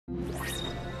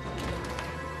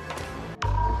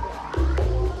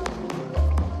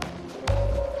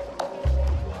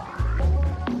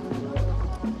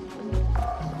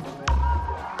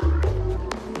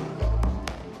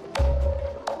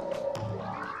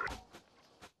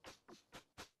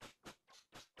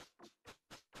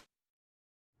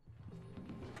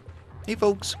Hey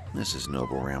folks, this is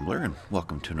Noble Rambler, and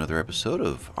welcome to another episode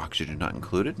of Oxygen Not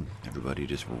Included. Everybody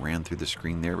just ran through the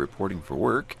screen there reporting for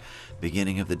work,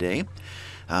 beginning of the day.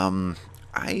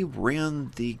 I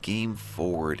ran the game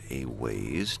forward a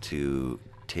ways to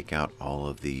take out all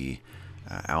of the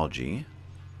algae.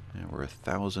 And we're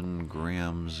 1,000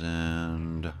 grams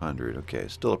and 100. Okay,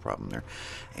 still a problem there.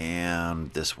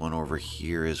 And this one over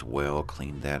here as well,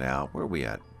 cleaned that out. Where are we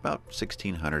at? About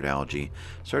 1,600 algae.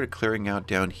 Started clearing out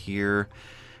down here.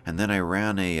 And then I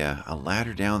ran a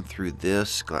ladder down through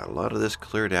this. Got a lot of this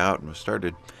cleared out and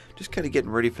started just kind of getting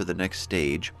ready for the next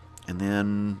stage. And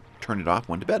then turned it off,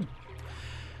 went to bed.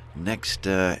 Next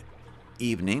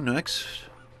evening,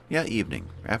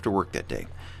 after work that day,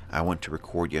 I went to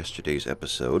record yesterday's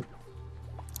episode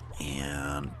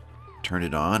and turned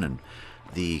it on, and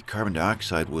the carbon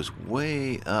dioxide was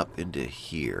way up into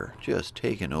here, just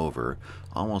taking over,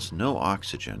 almost no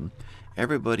oxygen.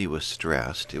 Everybody was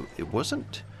stressed. It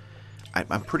wasn't,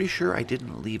 I'm pretty sure I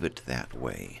didn't leave it that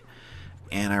way.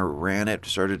 And I ran it,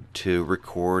 started to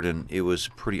record, and it was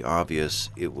pretty obvious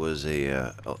it was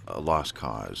a lost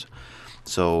cause.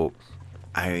 So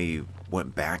I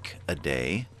went back a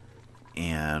day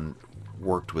and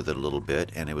worked with it a little bit,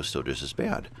 and it was still just as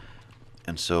bad.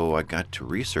 And so I got to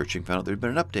researching, found out there'd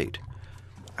been an update.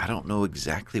 I don't know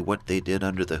exactly what they did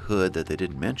under the hood that they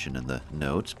didn't mention in the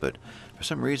notes, but for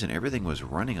some reason everything was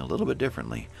running a little bit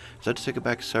differently. So I had to take it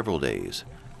back several days,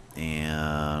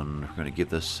 and we're going to give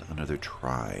this another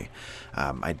try.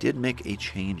 I did make a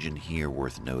change in here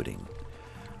worth noting.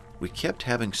 We kept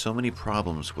having so many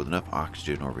problems with enough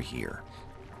oxygen over here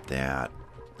that,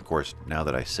 of course, now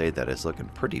that I say that, it's looking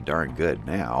pretty darn good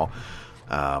now.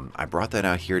 I brought that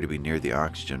out here to be near the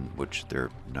oxygen, which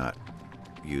they're not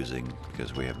using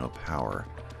because we have no power.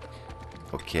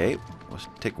 Okay, let's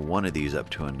take one of these up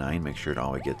to a 9, make sure it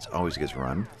always gets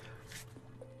run.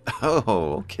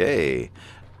 Oh, okay.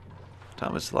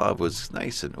 Tomislav was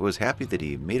nice and was happy that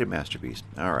he made a masterpiece.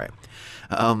 All right.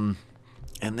 And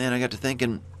then I got to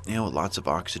thinking, lots of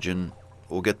oxygen.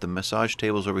 We'll get the massage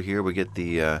tables over here. We get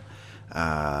the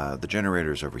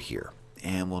generators over here,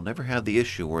 and we'll never have the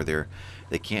issue where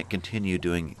they can't continue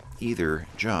doing either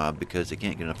job because they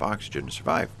can't get enough oxygen to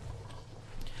survive.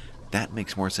 That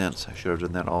makes more sense. I should have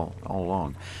done that all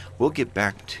along. We'll get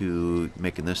back to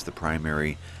making this the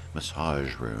primary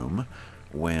massage room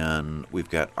when we've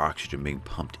got oxygen being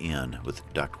pumped in with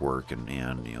ductwork,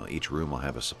 and each room will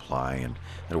have a supply, and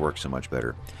it'll work so much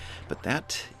better. But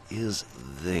that is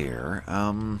there.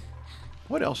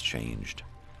 What else changed?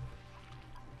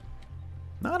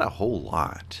 Not a whole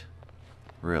lot,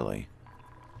 really.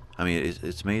 I mean,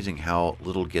 it's amazing how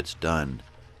little gets done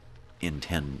in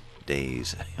 10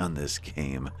 days on this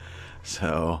game.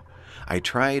 So I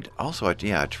tried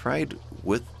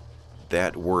with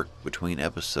that work between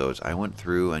episodes. I went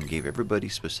through and gave everybody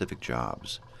specific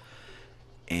jobs,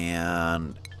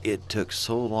 and it took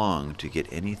so long to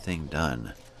get anything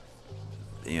done.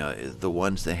 The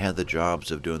ones that had the jobs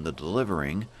of doing the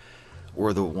delivering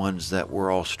were the ones that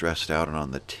were all stressed out and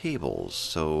on the tables,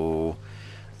 so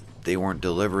they weren't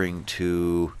delivering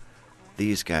to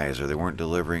these guys, or they weren't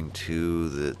delivering to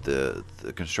the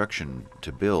construction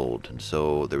to build, and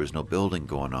so there was no building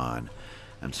going on.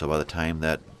 And so by the time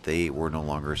that they were no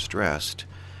longer stressed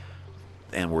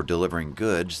and were delivering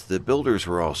goods, the builders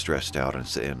were all stressed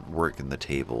out and working the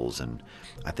tables. And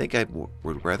I think I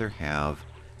would rather have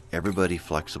everybody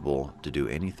flexible to do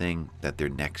anything that they're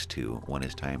next to when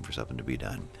it's time for something to be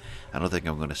done. I don't think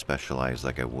I'm going to specialize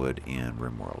like I would in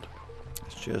RimWorld.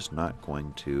 It's just not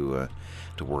going to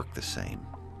work the same.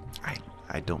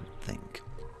 I don't think.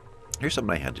 Here's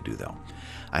something I had to do, though.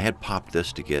 I had popped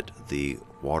this to get the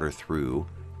water through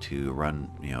to run,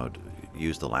 to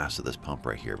use the last of this pump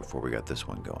right here before we got this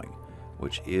one going,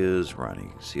 which is running.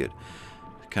 You can see it,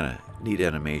 kind of neat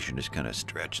animation, just kind of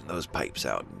stretching those pipes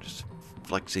out and just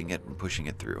flexing it and pushing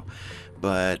it through.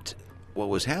 But what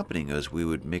was happening is we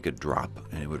would make a drop,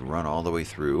 and it would run all the way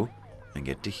through and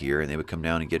get to here, and they would come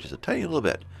down and get just a tiny little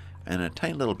bit, and a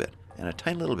tiny little bit, and a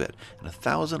tiny little bit, and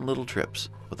 1,000 little trips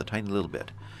with a tiny little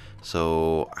bit.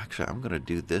 So actually, I'm going to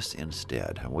do this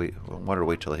instead. I wanted to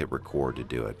wait till I hit record to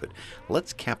do it, but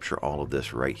let's capture all of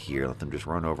this right here. Let them just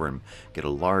run over and get a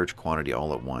large quantity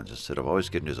all at once instead of always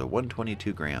getting just a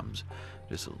 122 grams,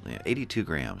 just 82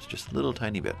 grams, just little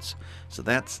tiny bits. So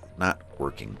that's not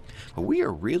working. But we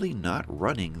are really not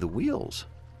running the wheels.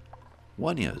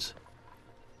 One is.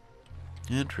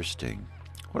 Interesting.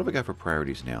 What have I got for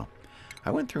priorities now?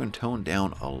 I went through and toned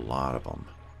down a lot of them.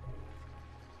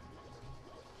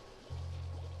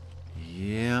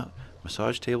 Yeah,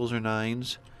 massage tables are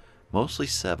 9s, mostly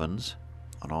 7s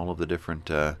on all of the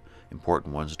different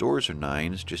important ones. Doors are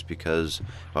 9s just because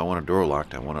if I want a door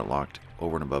locked, I want it locked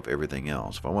over and above everything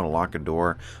else. If I want to lock a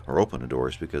door or open a door,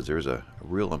 it's because there's a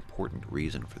real important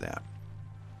reason for that.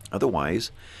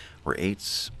 Otherwise, we're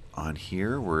 8s on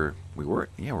here. We're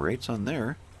 8s on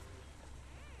there.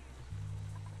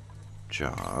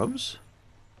 Jobs,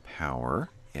 power,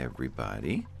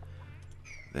 everybody.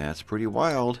 That's pretty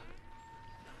wild.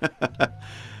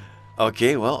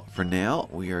 Okay, well, for now,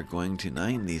 we are going to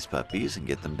 9 these puppies and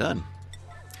get them done.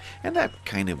 And that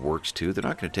kind of works too. They're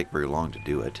not going to take very long to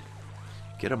do it.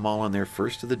 Get them all in there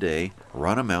first of the day,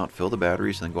 run them out, fill the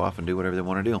batteries, and then go off and do whatever they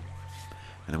want to do.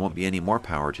 And there won't be any more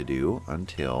power to do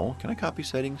until... Can I copy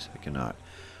settings? I cannot.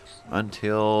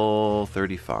 Until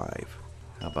 35.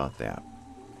 How about that?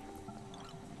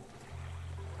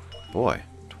 Boy,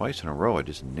 twice in a row I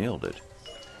just nailed it.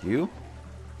 You?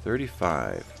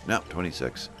 35. No,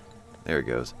 26. There it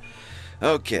goes.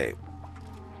 Okay.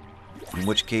 In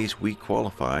which case we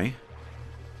qualify.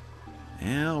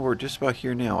 And we're just about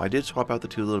here now. I did swap out the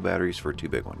 2 little batteries for 2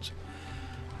 big ones.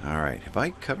 Alright, have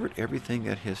I covered everything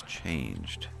that has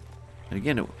changed? And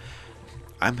again,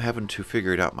 I'm having to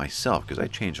figure it out myself because I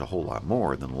changed a whole lot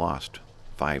more than lost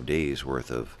 5 days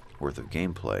worth of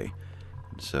gameplay.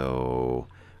 And so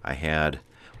I had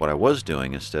what I was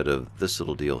doing instead of this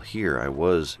little deal here.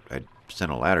 I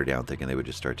sent a ladder down thinking they would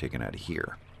just start taking out of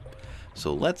here.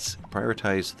 So let's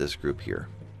prioritize this group here.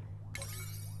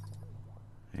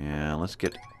 And let's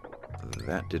get...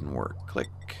 That didn't work. Click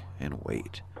and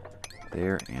wait.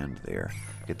 There and there.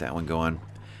 Get that one going.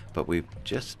 But we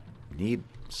just need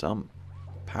some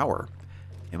power.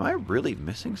 Am I really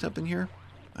missing something here?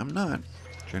 I'm not.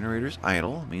 Generator's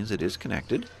idle means it is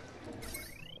connected.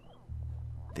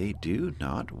 They do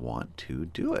not want to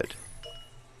do it,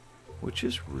 which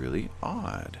is really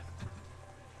odd.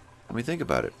 Let me think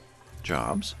about it.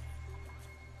 Jobs.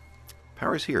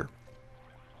 Power's here.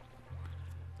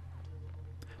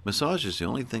 Massage is the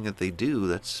only thing that they do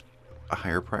that's a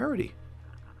higher priority.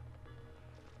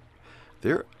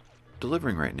 They're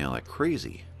delivering right now like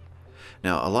crazy.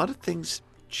 Now, a lot of things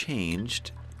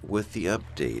changed with the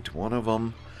update. One of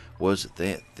them was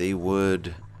that they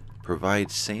would provide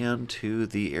sand to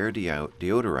the air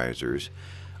deodorizers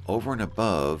over and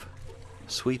above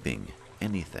sweeping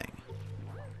anything.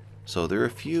 So there are a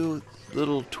few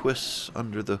little twists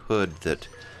under the hood that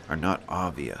are not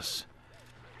obvious.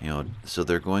 You know, so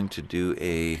they're going to do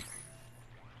a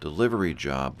delivery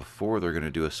job before they're going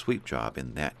to do a sweep job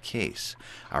in that case.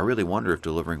 I really wonder if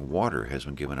delivering water has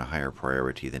been given a higher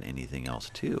priority than anything else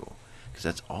too, because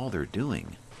that's all they're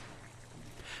doing.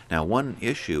 Now, one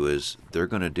issue is they're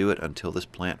going to do it until this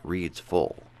plant reads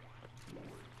full.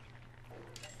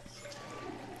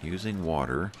 Using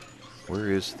water.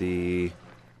 Where is the...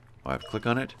 Oh, I have to click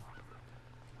on it.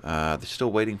 They're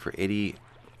still waiting for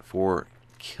 84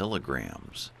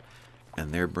 kilograms.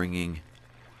 And they're bringing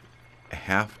a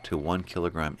half to 1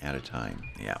 kilogram at a time.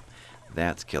 Yeah,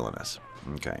 that's killing us.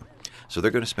 Okay. So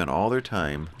they're going to spend all their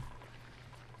time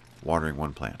watering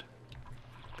one plant.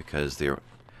 Because they're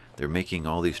making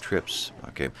all these trips.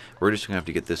 Okay, we're just going to have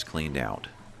to get this cleaned out.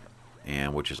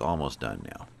 And which is almost done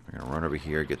now. We're going to run over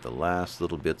here, get the last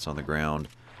little bits on the ground,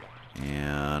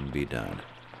 and be done.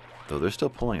 Though they're still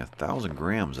pulling 1,000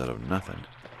 grams out of nothing.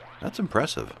 That's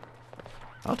impressive.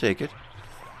 I'll take it.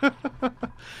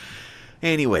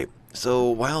 Anyway, so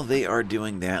while they are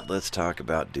doing that, let's talk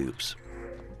about dupes.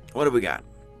 What do we got?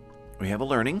 We have a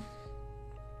learning.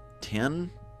 10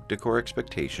 decor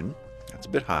expectation. That's a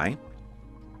bit high.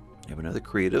 We have another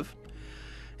creative.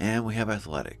 And we have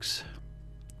athletics.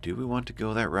 Do we want to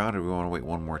go that route or do we want to wait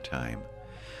one more time?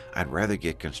 I'd rather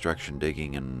get construction,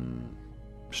 digging, and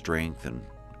strength and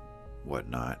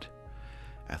whatnot.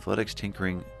 Athletics,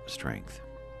 tinkering, strength.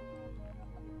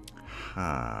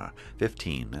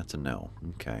 15. That's a no.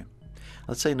 Okay.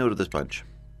 Let's say no to this bunch.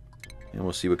 And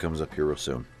we'll see what comes up here real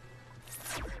soon.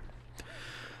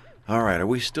 Alright, are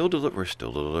we still delivering? We're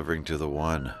still delivering to the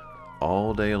one.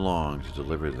 All day long to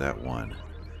deliver to that one.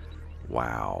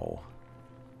 Wow.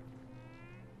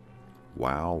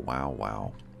 Wow, wow,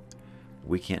 wow.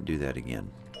 We can't do that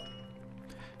again.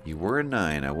 You were a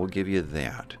 9, I will give you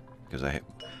that. Because I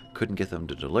couldn't get them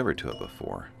to deliver to it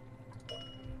before.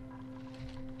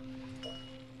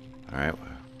 Alright,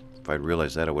 if I'd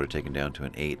realized that, I would have taken down to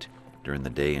an 8 during the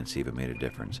day and see if it made a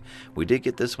difference. We did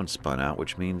get this one spun out,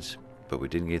 which means... But we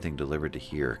didn't get anything delivered to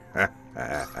here.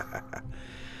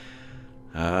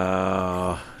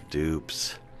 Oh,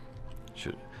 dupes.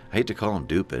 I hate to call them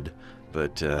duped,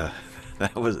 but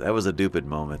that was a duped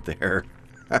moment there.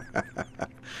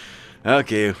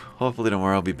 Okay, hopefully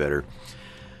tomorrow will be better.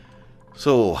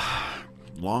 So,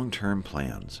 long-term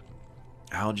plans.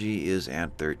 Algae is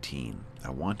at 13. I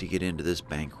want to get into this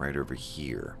bank right over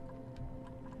here,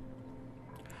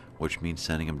 which means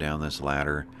sending them down this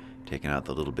ladder, taking out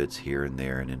the little bits here and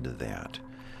there and into that.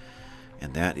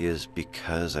 And that is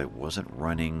because I wasn't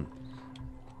running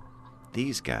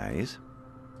these guys,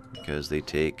 because they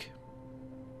take,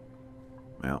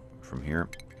 well, from here,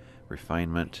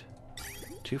 refinement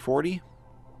 240,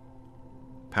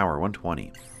 power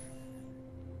 120.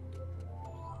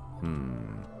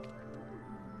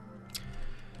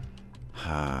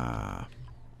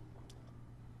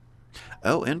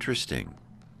 Oh, interesting.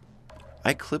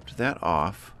 I clipped that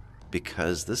off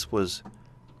because this was,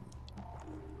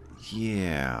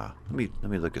 yeah. Let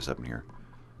me look this up in here.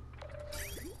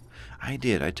 I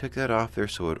did. I took that off there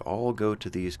so it would all go to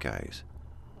these guys.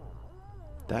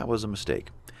 That was a mistake.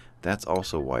 That's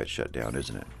also why it shut down,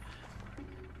 isn't it?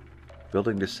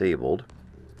 Building disabled.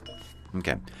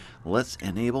 Okay. Let's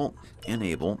enable.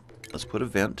 Let's put a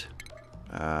vent.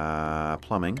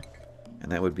 Plumbing.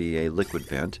 And that would be a liquid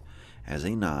vent as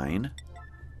a 9.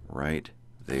 Right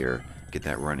there. Get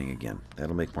that running again.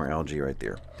 That'll make more algae right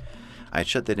there. I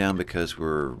shut that down because we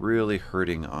were really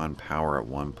hurting on power at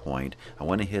one point. I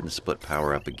went ahead and split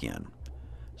power up again.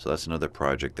 So that's another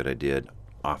project that I did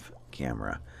off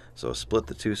camera. So split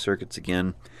the 2 circuits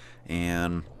again,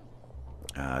 and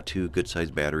 2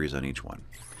 good-sized batteries on each one.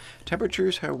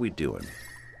 Temperatures, how are we doing?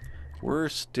 We're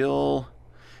still,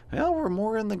 well, we're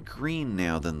more in the green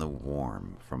now than the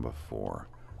warm from before.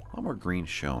 A lot more green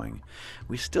showing.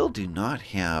 We still do not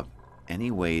have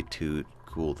any way to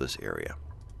cool this area.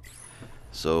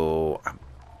 So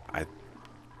I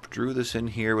drew this in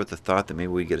here with the thought that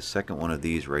maybe we get a second one of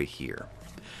these right here.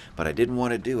 But I didn't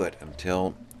want to do it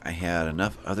until I had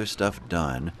enough other stuff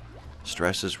done.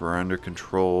 Stresses were under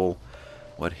control,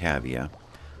 what have you,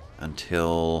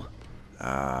 until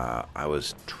I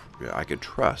could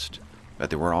trust that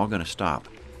they were all going to stop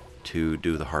to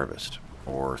do the harvest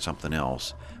or something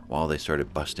else while they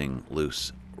started busting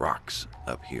loose rocks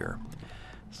up here.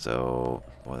 So,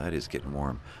 well, that is getting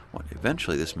warm. Well,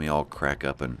 eventually this may all crack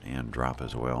up and drop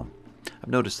as well. I've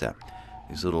noticed that.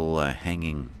 These little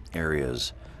hanging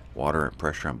areas, water and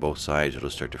pressure on both sides, it'll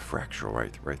start to fracture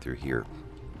right through here.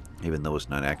 Even though it's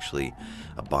not actually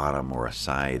a bottom or a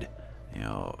side, you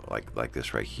know, like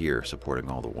this right here, supporting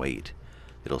all the weight,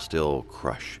 it'll still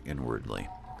crush inwardly.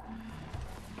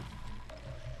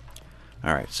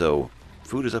 Alright, so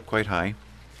food is up quite high.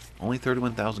 Only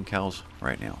 31,000 cows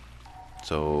right now.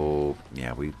 So,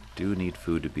 yeah, we do need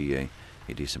food to be a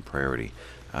decent priority.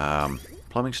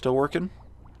 Plumbing's still working.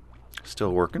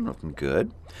 Still working, looking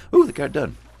good. Ooh, they got it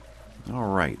done.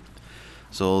 Alright.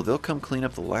 So they'll come clean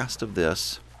up the last of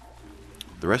this.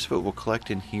 The rest of it will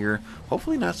collect in here.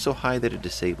 Hopefully not so high that it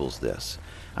disables this.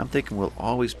 I'm thinking we'll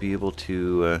always be able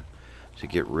to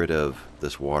get rid of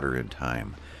this water in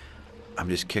time. I'm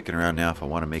just kicking around now if I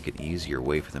want to make an easier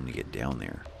way for them to get down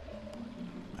there.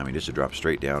 I mean, just to drop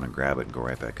straight down and grab it and go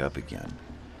right back up again.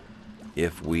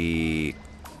 If we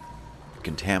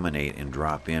contaminate and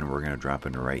drop in, we're going to drop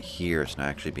into right here. It's not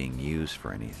actually being used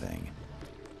for anything.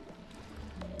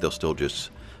 They'll still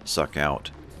just suck out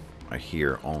right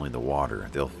here only the water.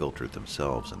 They'll filter it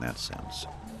themselves in that sense.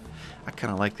 I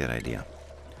kind of like that idea.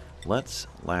 Let's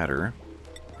ladder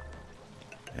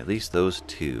at least those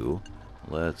 2.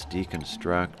 Let's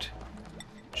deconstruct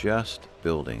just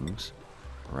buildings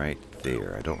right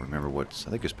there. I don't remember what's, I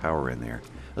think there's power in there.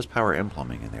 There's power and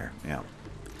plumbing in there. Yeah.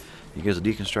 You guys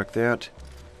will deconstruct that.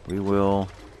 We will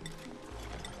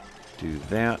do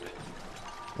that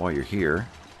while you're here.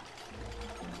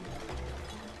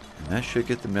 And that should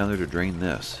get them down there to drain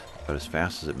this about as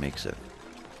fast as it makes it.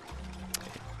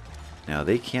 Now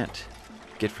they can't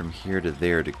get from here to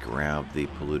there to grab the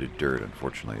polluted dirt,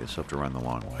 unfortunately. They still have to run the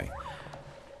long way.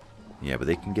 Yeah, but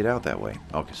they can get out that way.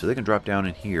 Okay, so they can drop down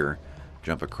in here,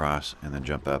 jump across, and then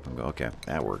jump up and go, okay,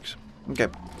 that works. Okay,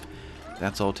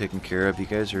 that's all taken care of. You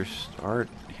guys are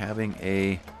having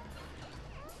a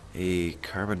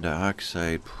carbon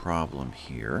dioxide problem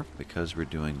here because we're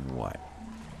doing what?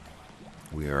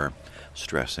 We are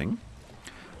stressing.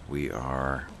 We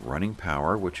are running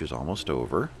power, which is almost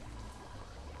over.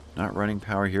 Not running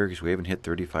power here because we haven't hit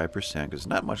 35% because there's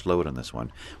not much load on this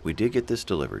one. We did get this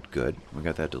delivered. Good. We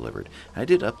got that delivered. I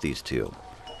did up these 2.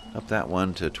 Up that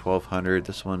one to 1200.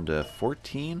 This one to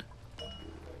 14.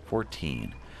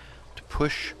 14. To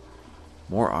push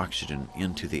more oxygen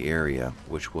into the area,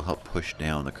 which will help push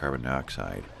down the carbon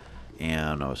dioxide.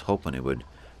 And I was hoping it would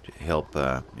help,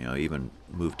 you know, even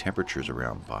move temperatures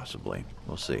around possibly.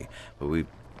 We'll see. But we've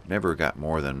never got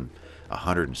more than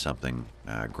 100 and something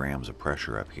grams of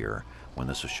pressure up here when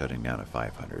this was shutting down at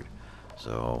 500.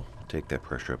 So take that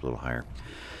pressure up a little higher.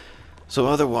 So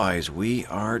otherwise, we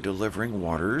are delivering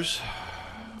waters.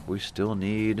 We still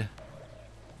need...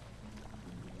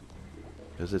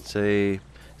 Does it say... It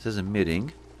says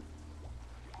emitting.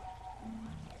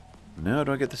 No,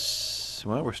 do I get this?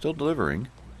 Well, we're still delivering.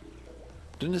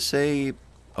 Didn't it say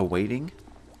awaiting?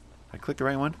 I clicked the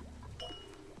right one?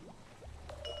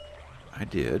 I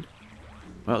did.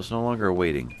 Well, it's no longer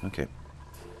awaiting. Okay.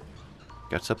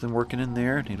 Got something working in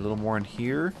there. Need a little more in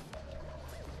here.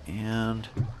 And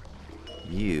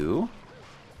you.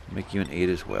 Make you an 8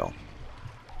 as well.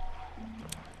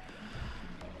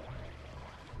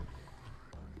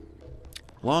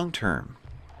 Long term.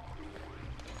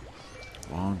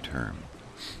 Long term.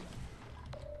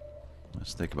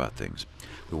 Let's think about things.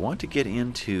 We want to get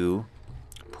into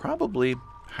probably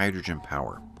hydrogen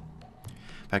power.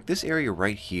 In fact, this area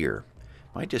right here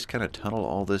might just kind of tunnel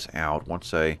all this out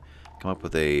once I come up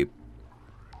with a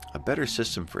better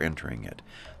system for entering it.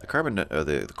 The carbon,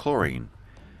 the chlorine,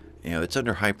 it's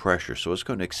under high pressure, so it's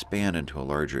going to expand into a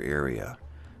larger area.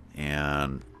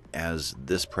 And as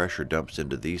this pressure dumps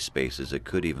into these spaces, it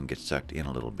could even get sucked in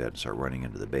a little bit and start running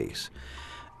into the base.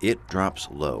 It drops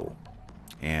low,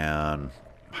 and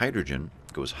hydrogen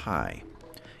goes high.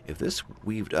 If this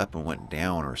weaved up and went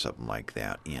down or something like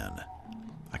that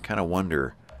I kind of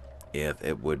wonder if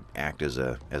it would act as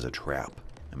a trap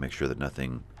and make sure that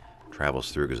nothing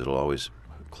travels through, because it'll always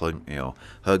clung,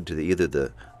 hug to either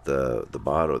the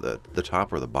bottom, the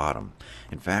top or the bottom.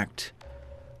 In fact,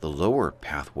 the lower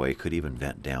pathway could even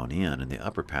vent down in, and the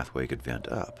upper pathway could vent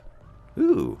up.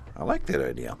 Ooh, I like that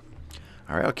idea.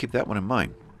 All right, I'll keep that one in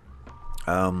mind.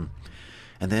 And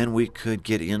then we could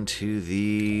get into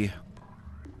the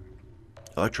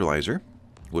electrolyzer,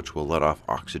 which will let off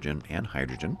oxygen and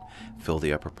hydrogen, fill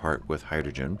the upper part with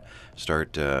hydrogen,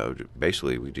 start,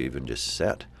 basically we'd even just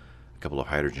set a couple of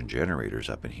hydrogen generators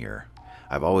up in here.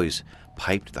 I've always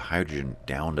piped the hydrogen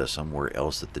down to somewhere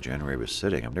else that the generator was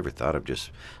sitting. I've never thought of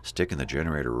just sticking the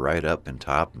generator right up in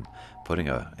top and putting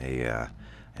an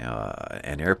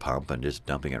air pump and just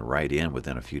dumping it right in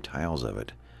within a few tiles of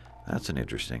it. That's an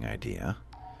interesting idea.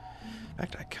 In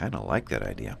fact, I kind of like that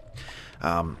idea.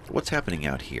 What's happening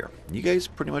out here? You guys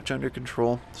pretty much under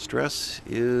control. Stress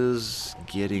is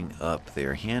getting up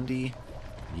there. Handy,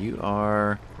 you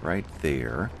are right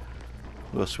there.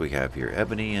 Who else do we have here?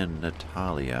 Ebony and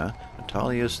Natalia.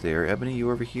 Natalia's there. Ebony,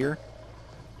 you over here?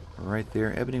 Right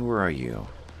there. Ebony, where are you?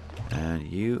 And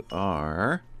you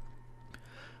are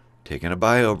taking a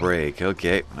bio break.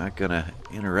 Okay, not going to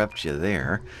interrupt you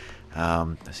there.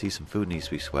 I see some food needs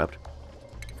to be swept.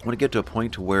 I want to get to a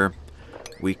point to where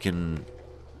we can...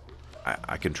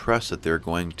 I can trust that they're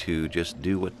going to just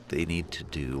do what they need to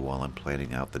do while I'm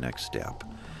planning out the next step.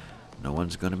 No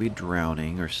one's going to be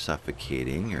drowning or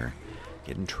suffocating or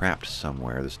getting trapped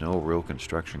somewhere. There's no real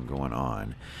construction going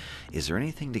on. Is there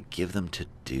anything to give them to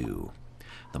do?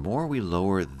 The more we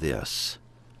lower this,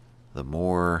 the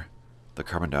more the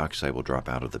carbon dioxide will drop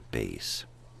out of the base.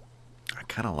 I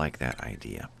kind of like that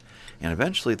idea. And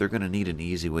eventually they're going to need an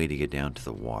easy way to get down to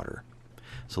the water.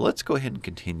 So let's go ahead and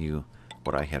continue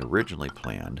what I had originally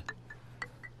planned.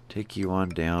 Take you on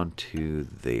down to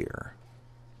there.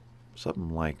 Something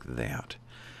like that.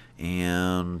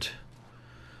 And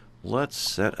let's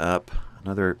set up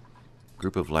another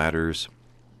group of ladders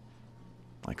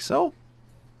like so.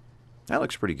 That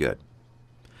looks pretty good.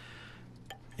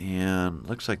 And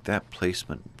looks like that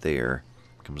placement there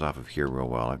comes off of here real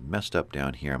well. I've messed up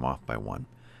down here. I'm off by one.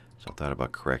 So I thought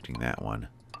about correcting that one.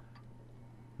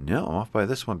 No, I'm off by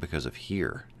this one because of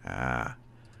here. Ah.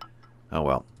 Oh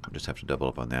well, I'll just have to double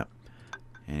up on that.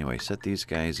 Anyway, set these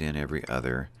guys in every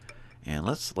other. And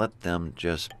let's let them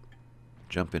just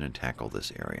jump in and tackle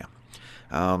this area.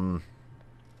 In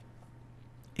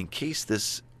case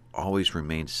this always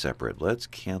remains separate, let's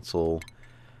cancel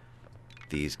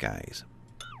these guys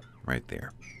right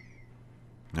there.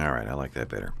 Alright, I like that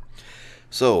better.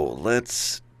 So,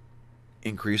 let's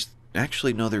increase...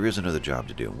 Actually, no, there is another job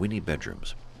to do. We need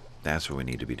bedrooms. That's what we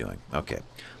need to be doing. Okay,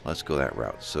 let's go that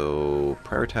route. So,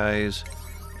 prioritize,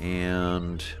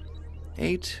 and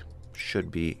 8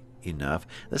 should be enough.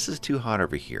 This is too hot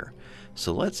over here.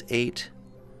 So let's 8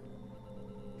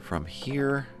 from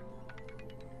here.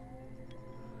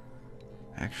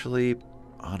 Actually,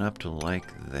 on up to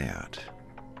like that.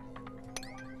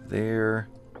 There,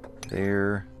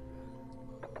 there.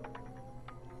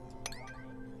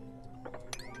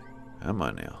 Come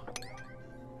on now.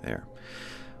 There.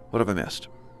 What have I missed?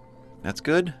 That's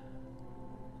good?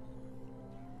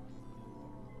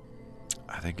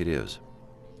 I think it is.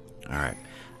 Alright.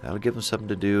 That'll give them something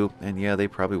to do. And yeah, they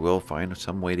probably will find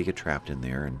some way to get trapped in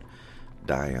there and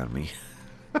die on me.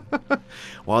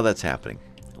 While that's happening,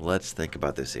 let's think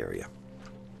about this area.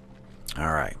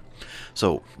 All right.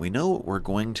 So we know we're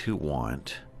going to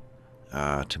want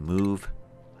to move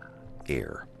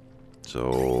air.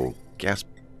 So gas,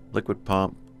 liquid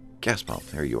pump, gas pump.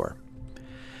 There you are.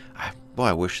 Boy,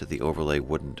 I wish that the overlay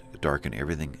wouldn't darken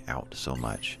everything out so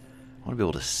much. I want to be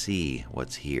able to see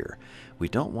what's here. We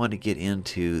don't want to get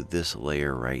into this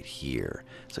layer right here.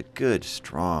 It's a good,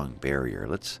 strong barrier.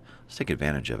 Let's take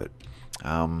advantage of it.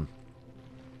 In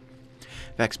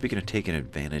fact, speaking of taking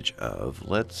advantage of,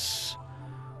 let's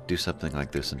do something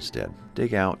like this instead.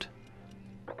 Dig out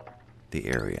the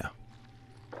area.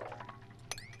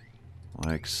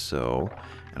 Like so.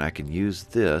 And I can use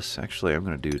this. Actually, I'm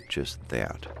going to do just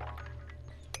that.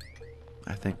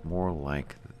 I think more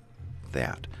like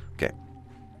that. Okay.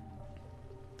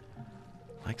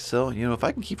 Like so. You know, if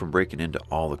I can keep from breaking into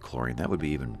all the chlorine, that would be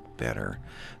even better.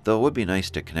 Though it would be nice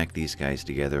to connect these guys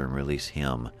together and release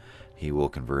him. He will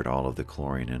convert all of the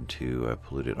chlorine into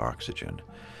polluted oxygen.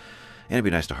 And it'd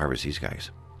be nice to harvest these guys.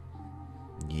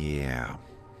 Yeah.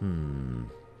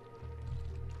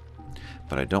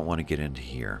 But I don't want to get into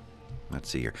here. Let's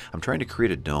see here. I'm trying to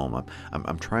create a dome.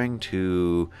 I'm trying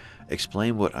to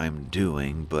explain what I'm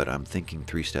doing, but I'm thinking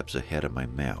 3 steps ahead of my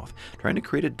mouth. Trying to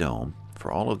create a dome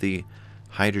for all of the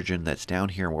hydrogen that's down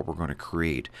here and what we're going to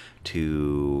create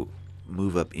to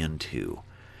move up into,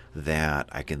 that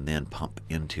I can then pump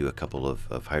into a couple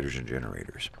of hydrogen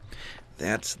generators.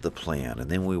 That's the plan.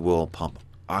 And then we will pump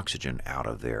oxygen out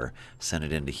of there, send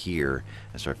it into here,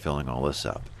 and start filling all this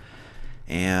up.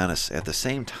 And at the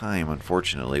same time,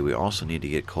 unfortunately, we also need to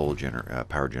get coal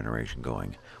power generation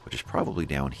going, which is probably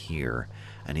down here,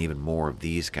 and even more of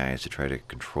these guys to try to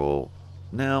control.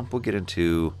 Now, we'll get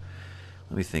into,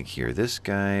 let me think here. This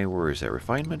guy, where is that?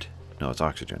 Refinement? No, it's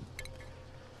oxygen.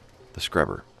 The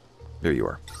scrubber. There you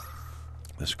are.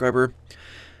 The scrubber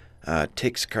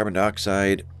takes carbon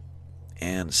dioxide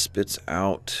and spits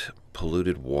out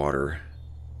polluted water.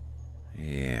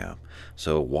 Yeah.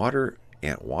 So water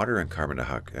and carbon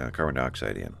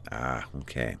dioxide in.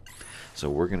 Okay. So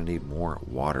we're going to need more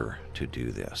water to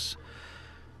do this.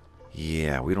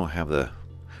 Yeah, we don't have the...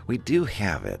 We do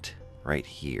have it right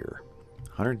here.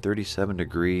 137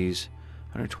 degrees,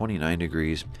 129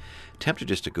 degrees. Tempted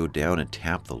just to go down and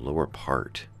tap the lower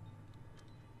part.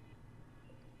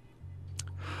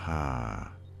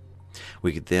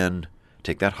 We could then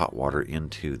take that hot water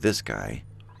into this guy,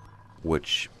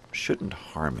 which shouldn't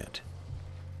harm it.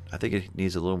 I think it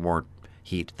needs a little more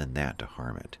heat than that to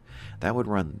harm it. That would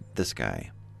run this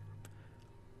guy.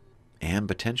 And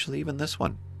potentially even this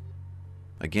one.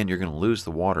 Again, you're going to lose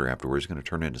the water afterwards. It's going to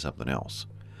turn into something else.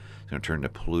 It's going to turn into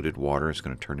polluted water. It's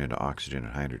going to turn into oxygen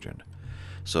and hydrogen.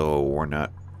 So we're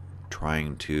not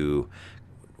trying to...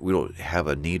 We don't have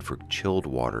a need for chilled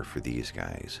water for these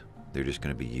guys. They're just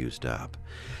going to be used up.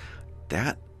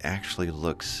 That actually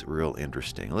looks real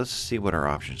interesting. Let's see what our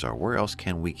options are. Where else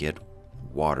can we get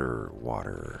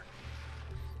water?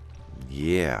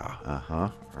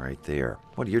 Yeah, right there.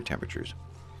 What are your temperatures?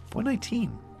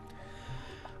 119.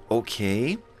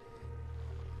 Okay.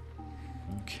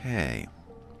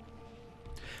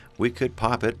 We could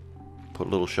pop it, put a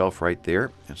little shelf right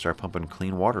there, and start pumping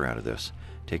clean water out of this.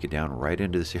 Take it down right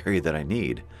into this area that I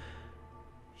need.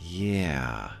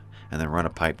 Yeah. And then run a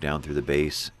pipe down through the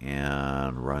base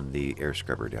and run the air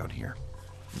scrubber down here.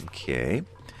 Okay.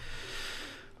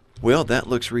 Well, that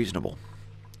looks reasonable.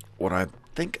 What I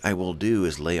think I will do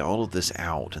is lay all of this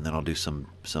out, and then I'll do some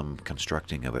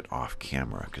constructing of it off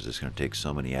camera, because it's going to take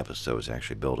so many episodes to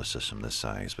actually build a system this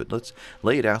size. But let's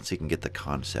lay it out so you can get the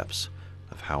concepts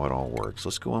of how it all works.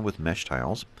 Let's go in with mesh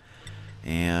tiles.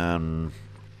 And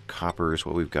copper is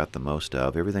what we've got the most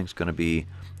of. Everything's going to be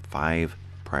 5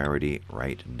 priority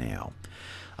right now.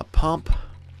 A pump,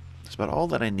 that's about all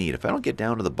that I need. If I don't get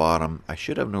down to the bottom, I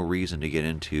should have no reason to get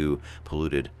into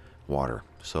polluted water.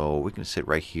 So we can sit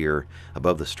right here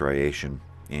above the striation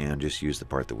and just use the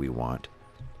part that we want.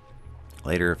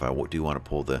 Later, if I do want to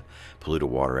pull the polluted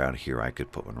water out of here, I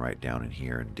could put one right down in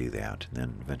here and do that. And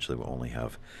then eventually we'll only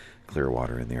have clear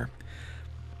water in there.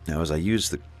 Now as I use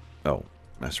the... Oh,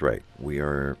 that's right. We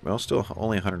are, well, still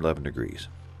only 111 degrees.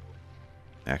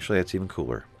 Actually, that's even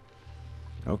cooler.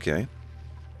 Okay.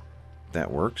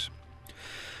 That works.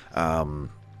 I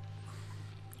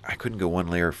couldn't go one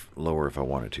layer lower if I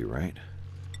wanted to, right?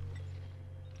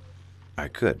 I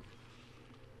could.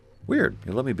 Weird.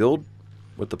 You let me build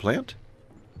with the plant?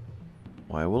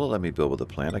 Why will it let me build with the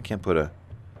plant? I can't put a...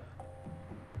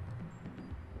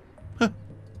 Huh.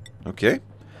 Okay.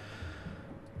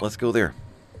 Let's go there.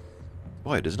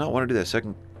 Boy, it does not want to do that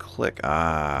second click.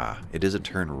 Ah, it doesn't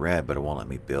turn red, but it won't let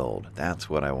me build. That's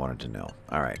what I wanted to know.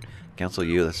 All right. Cancel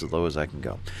you. That's as low as I can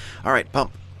go. All right,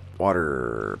 pump.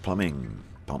 Water. Plumbing.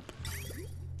 Pump.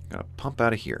 Gonna pump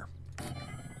out of here.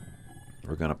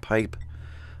 We're gonna pipe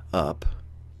up.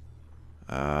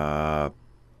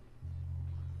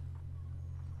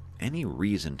 Any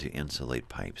reason to insulate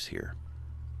pipes here?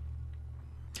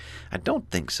 I don't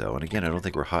think so. And again, I don't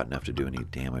think we're hot enough to do any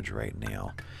damage right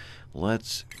now.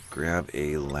 Let's grab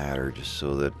a ladder just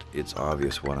so that it's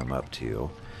obvious what I'm up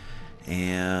to.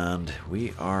 And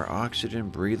we are oxygen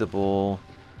breathable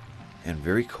and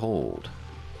very cold.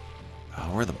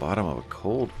 Oh, we're at the bottom of a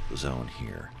cold zone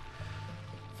here.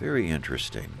 Very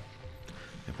interesting.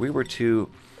 If we were to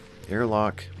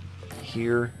airlock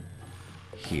here,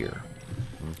 here.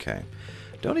 Okay.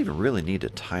 Don't even really need to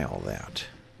tile that.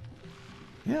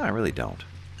 Yeah, I really don't.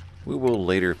 We will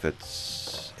later if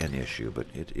it's an issue, but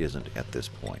it isn't at this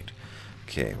point.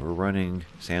 Okay, we're running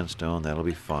sandstone. That'll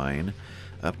be fine.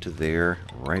 Up to there,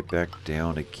 right back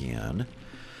down again.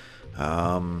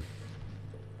 And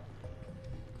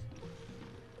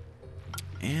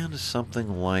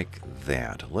something like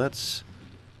that. Let's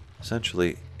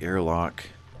essentially airlock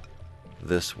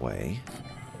this way.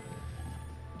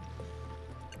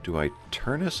 Do I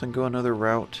turn us and go another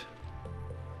route?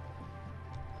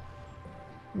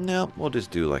 No, we'll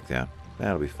just do like that.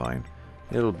 That'll be fine.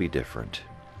 It'll be different.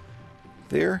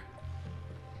 There.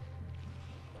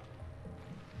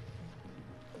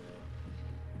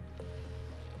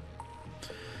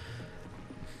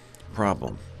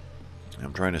 Problem.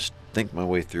 I'm trying to think my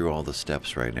way through all the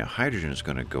steps right now. Hydrogen is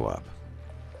going to go up.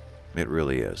 It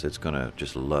really is. It's going to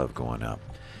just love going up.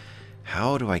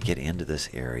 How do I get into this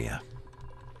area?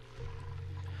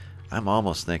 I'm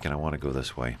almost thinking I want to go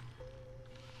this way.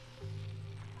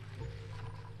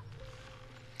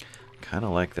 Kind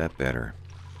of like that better.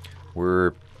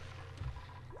 We're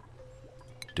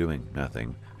doing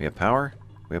nothing. We have power.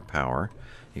 We have power.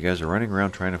 You guys are running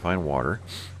around trying to find water.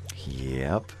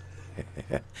 Yep.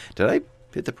 Did I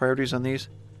hit the priorities on these?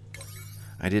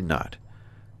 I did not.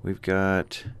 We've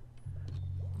got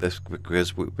this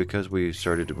because we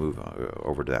started to move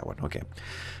over to that one. Okay.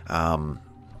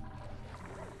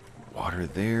 Water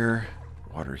there.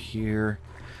 Water here.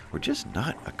 We're just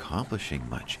not accomplishing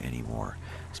much anymore.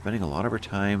 Spending a lot of our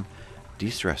time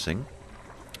de-stressing,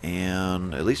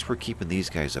 and at least we're keeping these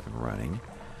guys up and running,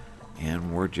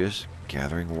 and we're just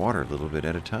gathering water a little bit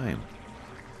at a time.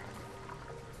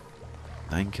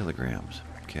 9 kilograms.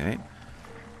 Okay.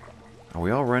 Are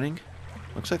we all running?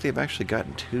 Looks like they've actually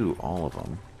gotten 2, all of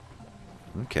them.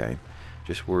 Okay.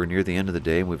 Just we're near the end of the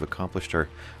day, and we've accomplished our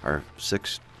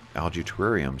 6 algae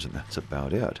terrariums, and that's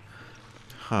about it.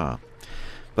 Huh.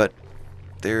 But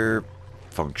they're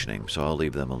functioning, so I'll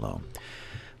leave them alone.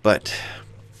 But,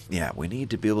 yeah, we need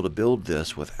to be able to build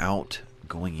this without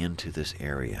going into this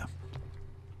area.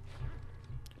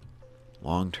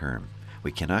 Long term.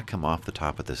 We cannot come off the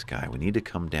top of this guy. We need to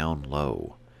come down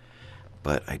low.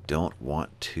 But I don't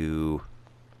want to...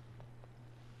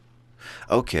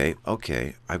 Okay,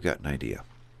 I've got an idea.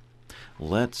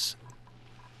 Let's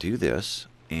do this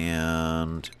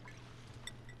and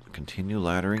continue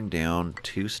laddering down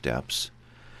 2 steps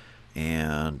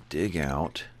and dig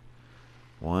out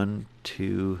 1,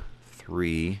 2,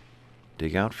 3.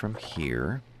 Dig out from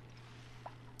here.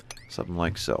 Something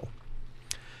like so.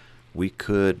 We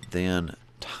could then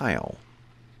tile.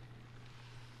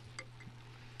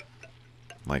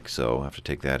 Like so. I have to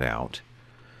take that out.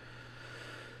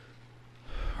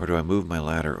 Or do I move my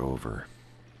ladder over?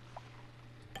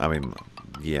 I mean,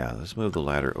 yeah, let's move the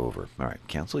ladder over. Alright,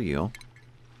 cancel you.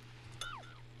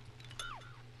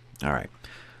 Alright.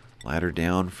 Ladder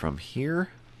down from here.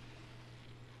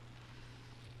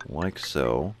 Like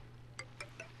so.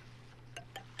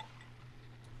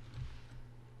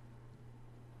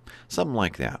 Something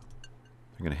like that.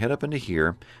 I'm going to head up into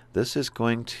here. This is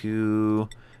going to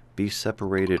be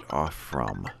separated off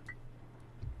from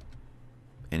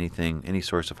anything, any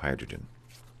source of hydrogen.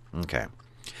 Okay.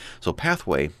 So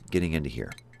pathway getting into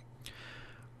here.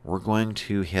 We're going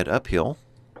to head uphill.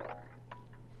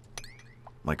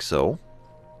 Like so.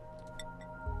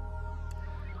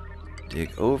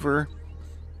 Dig over.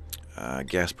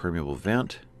 Gas permeable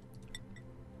vent.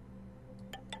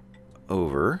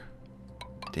 Over.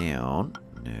 Down.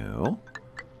 No.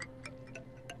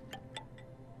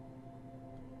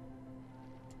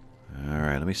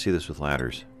 Alright, let me see this with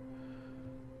ladders.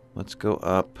 Let's go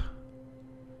up.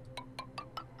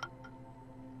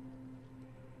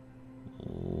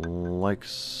 Like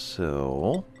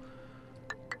so.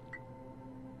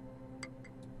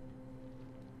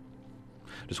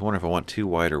 Just wonder if I want 2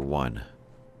 wide or 1.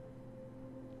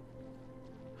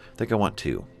 I think I want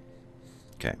 2.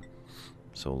 Okay.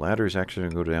 So ladder is actually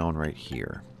going to go down right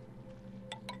here.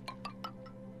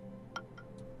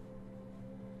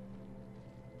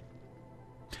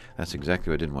 That's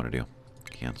exactly what I didn't want to do.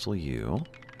 Cancel you.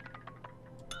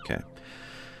 Okay.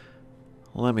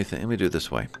 Let me do it this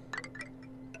way.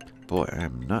 Boy, I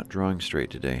am not drawing straight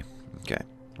today. Okay.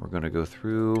 We're going to go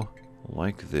through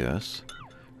like this.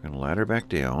 We're going to ladder back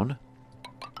down.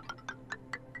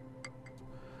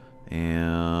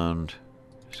 And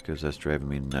just because that's driving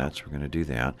me nuts, we're going to do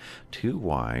that. 2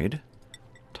 wide.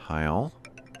 Tile.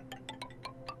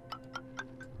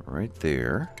 Right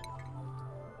there.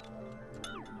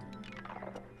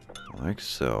 Like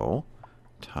so.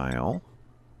 Tile.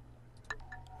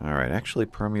 Alright, actually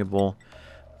permeable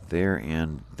there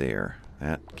and there.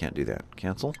 That can't do that.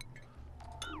 Cancel.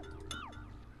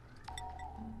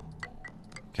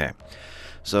 Okay.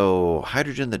 So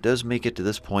hydrogen that does make it to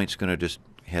this point is going to just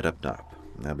head up.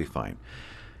 That'll be fine.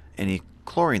 Any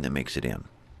chlorine that makes it in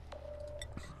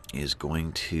is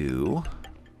going to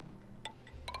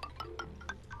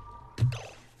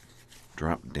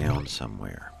drop down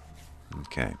somewhere.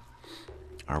 Okay.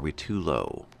 Are we too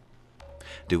low?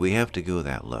 Do we have to go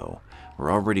that low?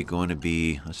 We're already going to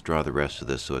be... Let's draw the rest of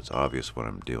this so it's obvious what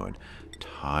I'm doing.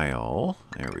 Tile.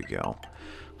 There we go.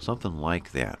 Something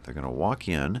like that. They're going to walk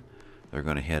in. They're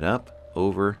going to head up,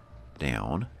 over,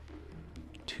 down.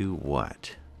 To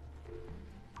what?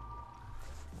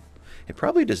 It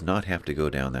probably does not have to go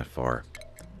down that far.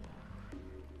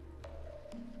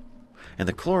 And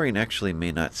the chlorine actually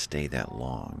may not stay that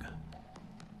long.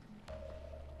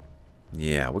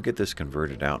 Yeah, we'll get this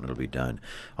converted out and it'll be done.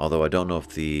 Although I don't know if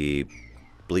the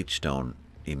bleach stone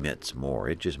emits more.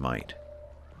 It just might.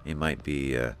 It might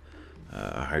be a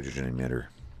hydrogen emitter.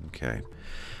 Okay.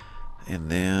 And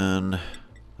then,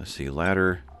 let's see,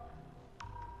 ladder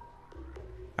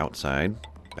outside,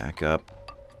 back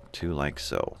up to like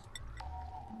so.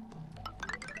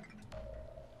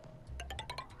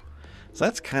 So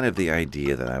that's kind of the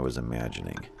idea that I was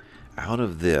imagining. Out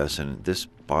of this, and this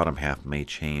bottom half may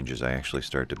change as I actually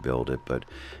start to build it, but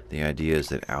the idea is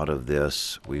that out of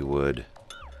this we would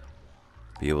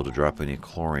be able to drop any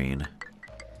chlorine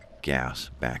gas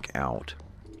back out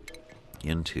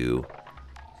into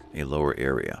a lower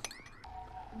area.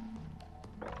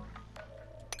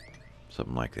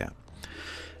 Something like that.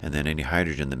 And then any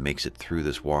hydrogen that makes it through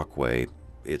this walkway,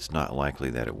 it's not likely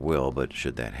that it will, but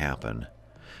should that happen.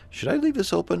 Should I leave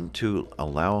this open to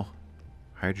allow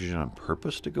hydrogen on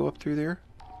purpose to go up through there?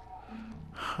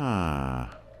 Huh.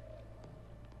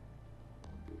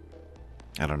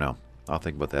 I don't know. I'll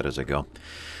think about that as I go.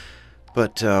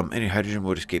 But any hydrogen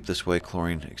would escape this way,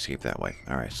 chlorine escape that way.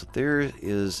 Alright, so there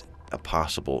is a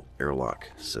possible airlock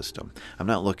system. I'm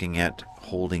not looking at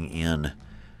holding in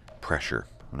pressure.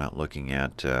 I'm not looking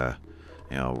at, you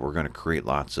know, we're going to create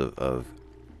lots of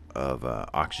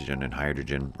oxygen and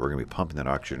hydrogen. We're going to be pumping that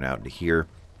oxygen out into here.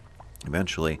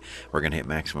 Eventually, we're going to hit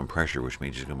maximum pressure, which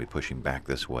means it's going to be pushing back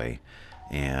this way.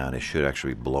 And it should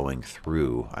actually be blowing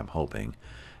through, I'm hoping,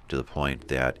 to the point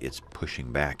that it's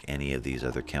pushing back any of these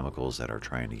other chemicals that are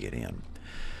trying to get in.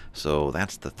 So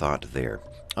that's the thought there.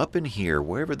 Up in here,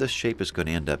 wherever this shape is going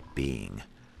to end up being,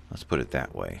 let's put it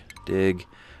that way. Dig.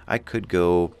 I could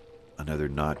go another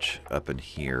notch up in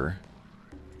here,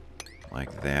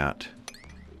 like that.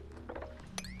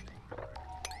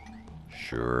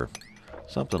 Sure.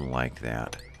 Something like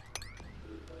that.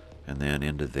 And then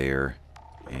into there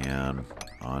and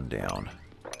on down.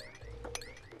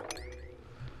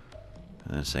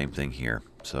 And the same thing here.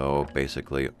 So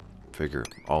basically, figure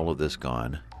all of this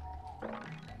gone.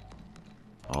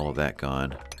 All of that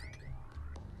gone.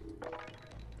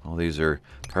 All these are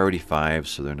priority 5,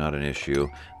 so they're not an issue.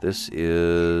 This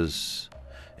is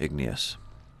igneous.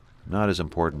 Not as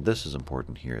important. This is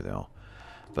important here, though.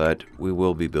 But we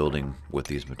will be building with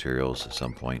these materials at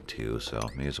some point, too, so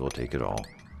may as well take it all.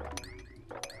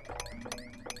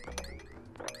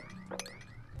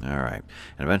 Alright.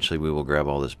 And eventually we will grab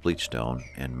all this bleach stone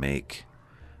and make...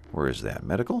 Where is that?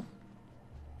 Medical?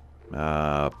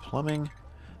 Plumbing?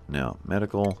 No.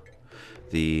 Medical.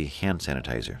 The hand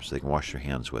sanitizer, so they can wash their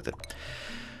hands with it.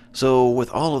 So with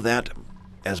all of that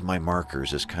as my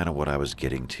markers is kind of what I was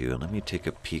getting to. And let me take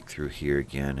a peek through here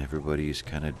again. Everybody's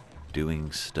kind of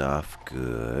doing stuff.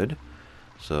 Good.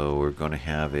 So we're going to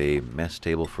have a mess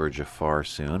table for Jafar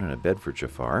soon and a bed for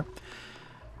Jafar.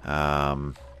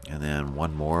 And then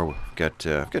one more. I've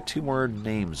got 2 more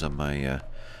names on my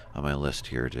list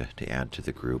here to add to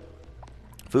the group.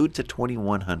 Food's at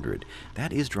 2,100.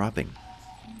 That is dropping.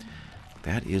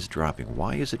 That is dropping.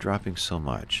 Why is it dropping so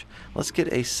much? Let's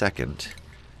get a second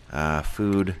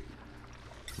food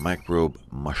microbe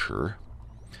musher.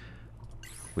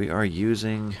 We are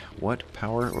using what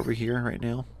power over here right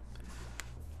now?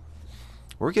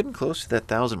 We're getting close to that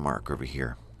 1,000 mark over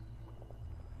here.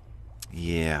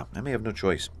 Yeah, I may have no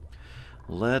choice.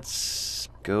 Let's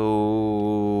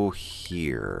go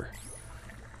here.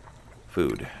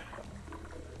 Food.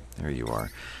 There you are.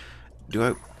 Do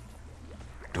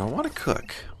I want to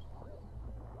cook?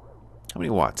 How many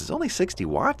watts? It's only 60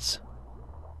 watts?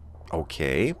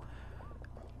 Okay.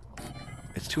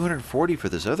 It's 240 for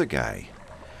this other guy.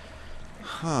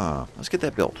 Huh. Let's get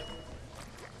that built.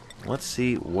 Let's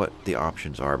see what the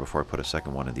options are before I put a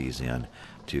second one of these in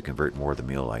to convert more of the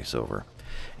meal ice over.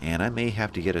 And I may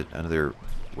have to get another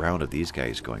round of these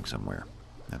guys going somewhere.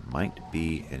 That might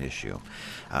be an issue.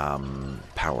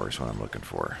 Power is what I'm looking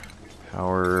for.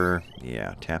 Power,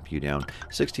 yeah, tap you down.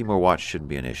 60 more watts shouldn't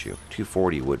be an issue.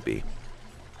 240 would be.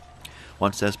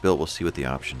 Once that's built, we'll see what the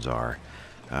options are.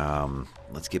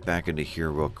 Let's get back into here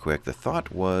real quick. The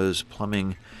thought was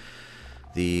plumbing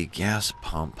the gas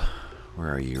pump.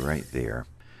 Where are you? Right there.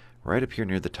 Right up here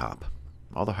near the top.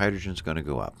 All the hydrogen's going to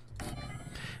go up.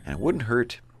 And it wouldn't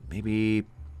hurt maybe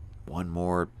one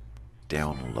more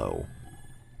down low.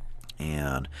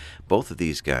 And both of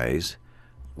these guys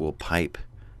will pipe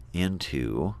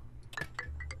into...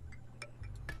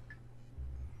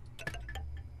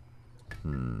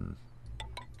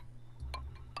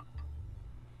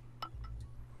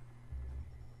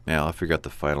 Now, I'll figure out the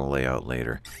final layout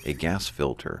later. A gas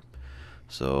filter.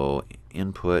 So,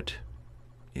 input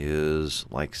is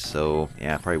like so.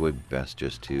 Yeah, probably would be best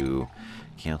just to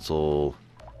cancel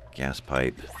gas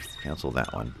pipe. Cancel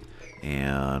that one.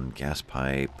 And gas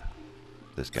pipe,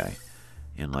 this guy,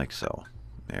 in like so.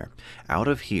 There. Out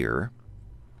of here,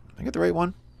 I get the right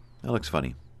one? That looks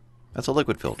funny. That's a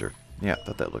liquid filter. Yeah,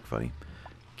 thought that looked funny.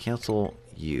 Cancel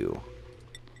you.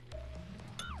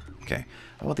 Okay,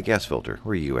 I want the gas filter.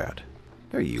 Where are you at?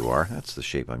 There you are. That's the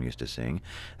shape I'm used to seeing.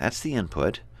 That's the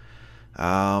input.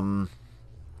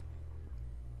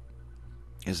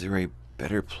 Is there a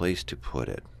better place to put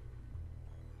it?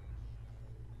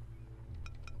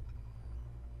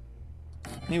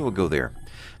 Maybe we'll go there.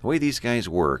 The way these guys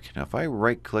work, now if I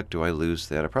right-click, do I lose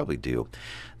that? I probably do.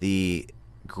 The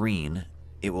green,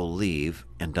 it will leave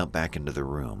and dump back into the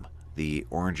room. The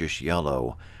orangish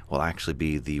yellow will actually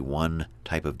be the one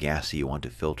type of gas you want to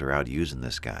filter out using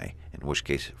this guy, in which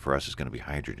case for us it's going to be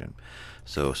hydrogen.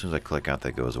 So as soon as I click out,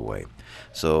 that goes away.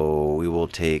 So we will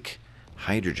take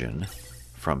hydrogen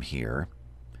from here.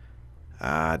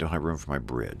 I don't have room for my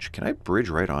bridge. Can I bridge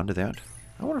right onto that?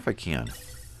 I wonder if I can.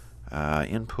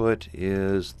 Input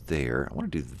is there. I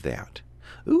want to do that.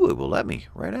 Ooh, it will let me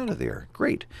right out of there.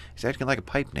 Great. It's acting like a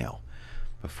pipe now.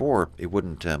 Before, it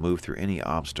wouldn't move through any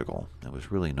obstacle. That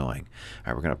was really annoying.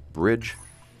 All right, we're going to bridge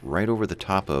right over the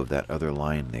top of that other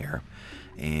line there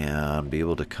and be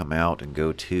able to come out and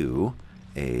go to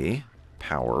a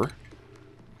power.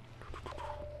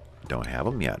 Don't have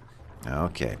them yet.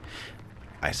 Okay.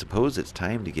 I suppose it's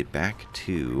time to get back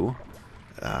to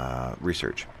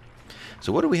research.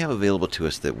 So what do we have available to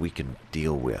us that we can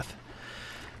deal with?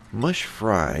 Mush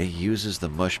Fry uses the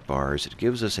mush bars. It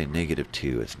gives us a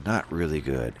 -2. It's not really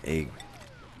good. A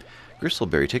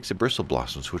Gristleberry takes the bristle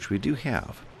blossoms, which we do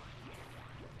have.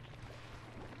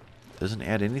 Doesn't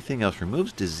add anything else.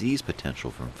 Removes disease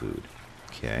potential from food.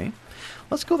 Okay.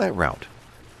 Let's go that route.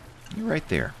 You're right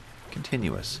there.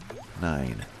 Continuous.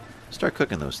 9. Start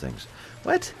cooking those things.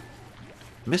 What?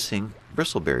 Missing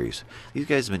bristleberries. These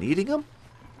guys have been eating them?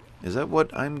 Is that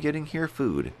what I'm getting here?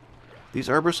 Food. These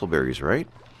are bristleberries, right?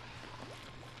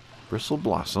 Bristle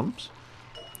blossoms.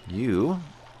 You.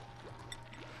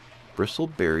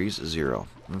 Bristleberries 0.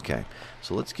 Okay.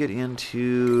 So let's get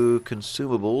into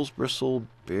consumables.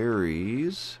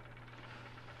 Bristleberries.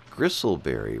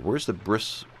 Gristleberry. Where's the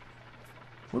what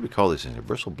do we call these things? A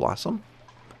bristle blossom?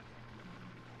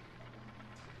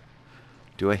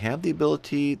 Do I have the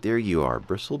ability? There you are.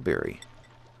 Bristleberry.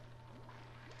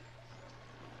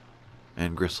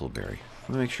 And gristleberry. Let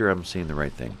me make sure I'm seeing the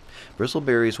right thing.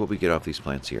 Bristleberry is what we get off these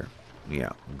plants here.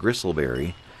 Yeah,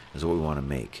 gristleberry is what we want to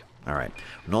make. Alright,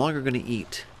 we're no longer going to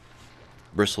eat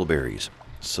bristleberries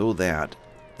so that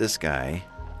this guy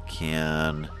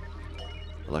can,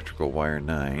 electrical wire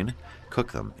 9,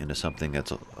 cook them into something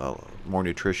that's more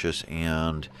nutritious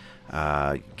and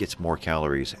gets more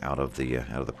calories out of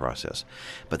the process.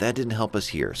 But that didn't help us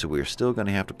here, so we're still going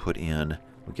to have to put in,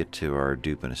 we'll get to our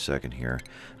dupe in a second here,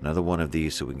 another one of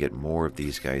these so we can get more of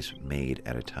these guys made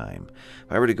at a time.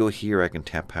 If I were to go here, I can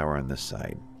tap power on this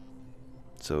side.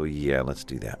 So yeah, let's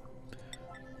do that.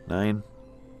 9.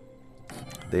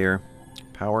 There.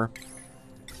 Power.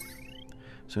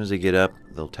 As soon as they get up,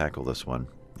 they'll tackle this one.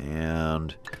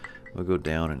 And we'll go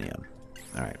down and in.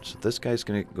 Alright, so this guy's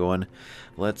going to go in.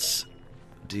 Let's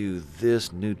do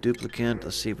this new duplicate.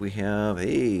 Let's see if we have...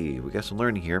 Hey, we got some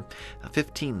learning here.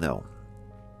 15, though.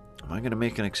 Am I going to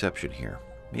make an exception here?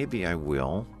 Maybe I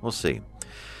will. We'll see.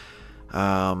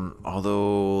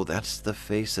 Although that's the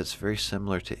face that's very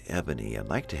similar to Ebony. I'd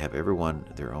like to have everyone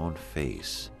their own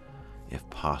face, if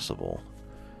possible.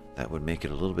 That would make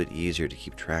it a little bit easier to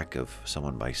keep track of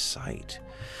someone by sight.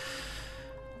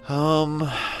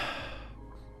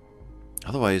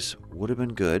 Otherwise, would have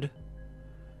been good,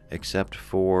 except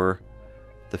for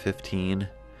the 15,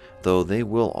 though they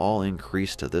will all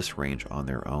increase to this range on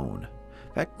their own.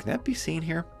 In fact, can that be seen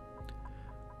here?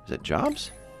 Is it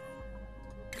jobs?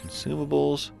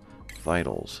 Consumables,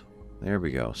 vitals. There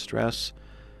we go. Stress.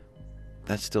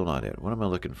 That's still not it. What am I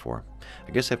looking for?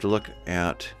 I guess I have to look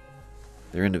at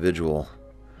their individual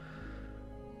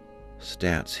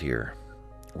stats here.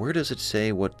 Where does it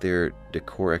say what their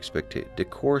decor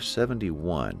Decor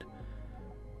 71.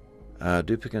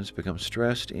 Duplicates become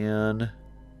stressed in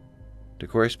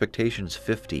decor expectations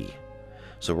 50.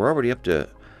 So we're already up to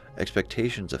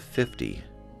expectations of 50.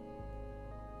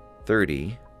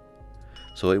 30.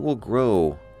 So it will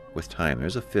grow with time.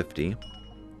 There's a 50.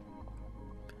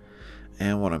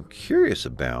 And what I'm curious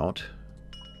about,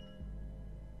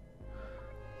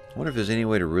 I wonder if there's any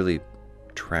way to really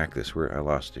track this. Where I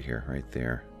lost it here, right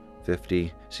there.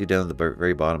 50. See down at the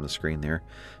very bottom of the screen there?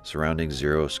 Surrounding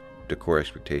 0, decor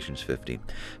expectations 50.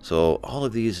 So all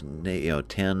of these,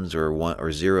 tens or one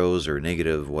or zeros or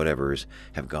negative whatevers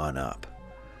have gone up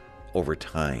over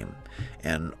time.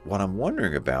 And what I'm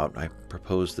wondering about, I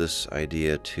proposed this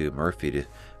idea to Murphy, to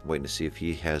waiting to see if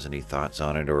he has any thoughts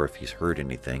on it or if he's heard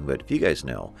anything. But if you guys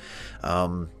know,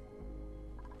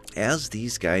 as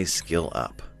these guys skill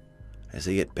up, as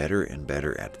they get better and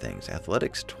better at things,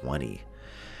 athletics 20,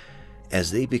 as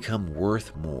they become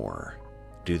worth more,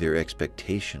 do their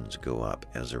expectations go up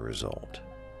as a result?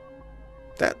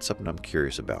 That's something I'm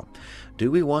curious about. Do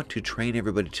we want to train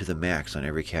everybody to the max on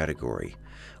every category?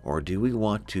 Or do we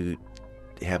want to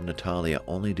have Natalia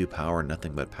only do power,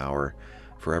 nothing but power,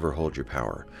 forever hold your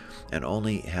power, and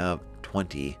only have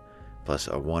 20 plus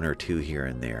a 1 or 2 here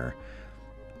and there,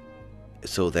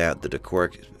 so that the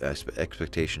decor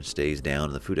expectation stays down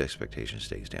and the food expectation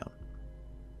stays down?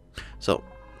 So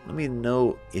let me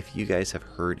know if you guys have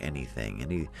heard anything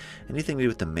to do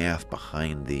with the math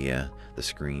behind the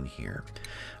screen here.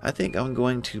 I think I'm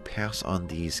going to pass on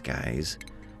these guys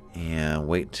and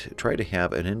try to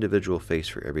have an individual face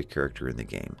for every character in the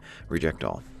game. Reject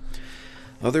all.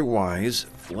 Otherwise,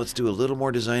 let's do a little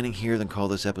more designing here, then call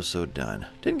this episode done.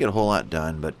 Didn't get a whole lot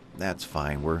done, but that's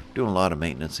fine. We're doing a lot of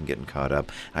maintenance and getting caught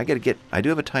up. I do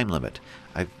have a time limit.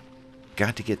 I've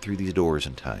got to get through these doors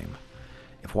in time.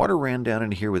 If water ran down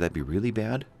into here, would that be really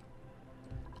bad?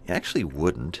 It actually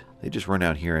wouldn't. They just run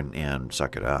out here and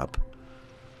suck it up.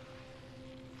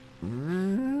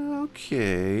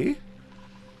 Okay.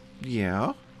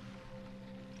 Yeah.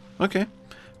 Okay.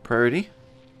 Priority.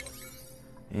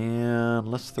 And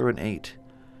let's throw an 8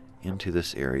 into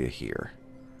this area here.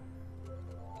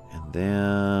 And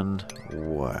then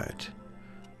what?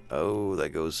 Oh, that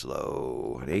goes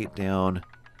slow. An 8 down.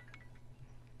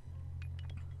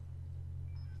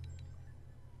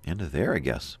 Into there, I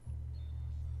guess.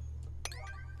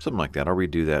 Something like that. I'll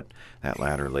redo that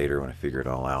ladder later when I figure it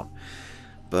all out.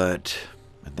 But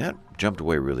that jumped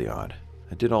away really odd.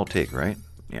 It did all take, right?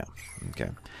 Yeah. Okay.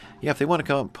 Yeah, if they want to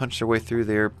come and punch their way through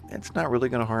there, it's not really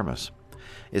going to harm us.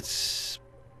 It's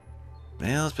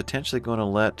potentially going to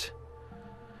let...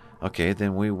 Okay,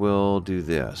 then we will do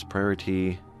this.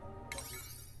 Priority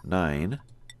 9.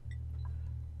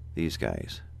 These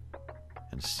guys.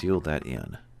 And seal that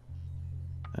in.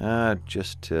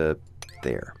 Just to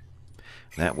there.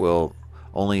 That will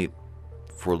only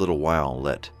for a little while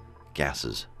let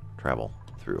gases travel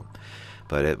through.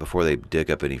 But before they dig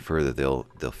up any further, they'll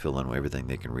fill in everything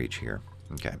they can reach here.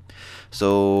 Okay.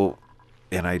 So,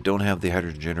 and I don't have the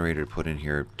hydrogen generator put in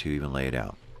here to even lay it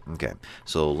out. Okay.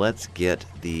 So let's get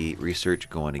the research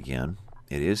going again.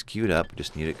 It is queued up.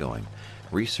 Just need it going.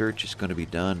 Research is going to be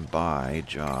done by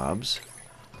jobs.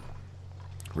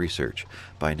 Research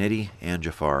by Nettie and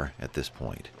Jafar at this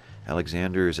point.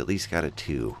 Alexander's at least got a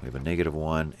 2. We have a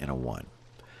 -1 and a 1.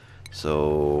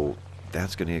 So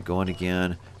that's going to get going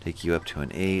again. Take you up to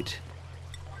an 8.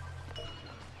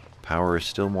 Power is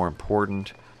still more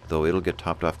important, though it'll get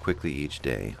topped off quickly each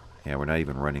day. Yeah, we're not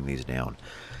even running these down.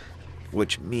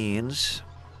 Which means...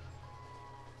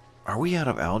 Are we out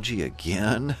of algae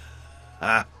again?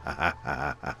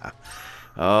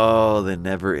 Oh, the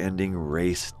never-ending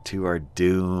race to our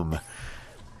doom.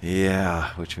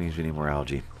 Yeah, which means we need more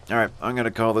algae. All right, I'm going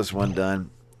to call this one done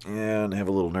and have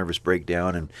a little nervous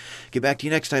breakdown and get back to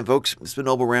you next time, folks. This has been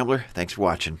Noble Rambler. Thanks for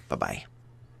watching. Bye-bye.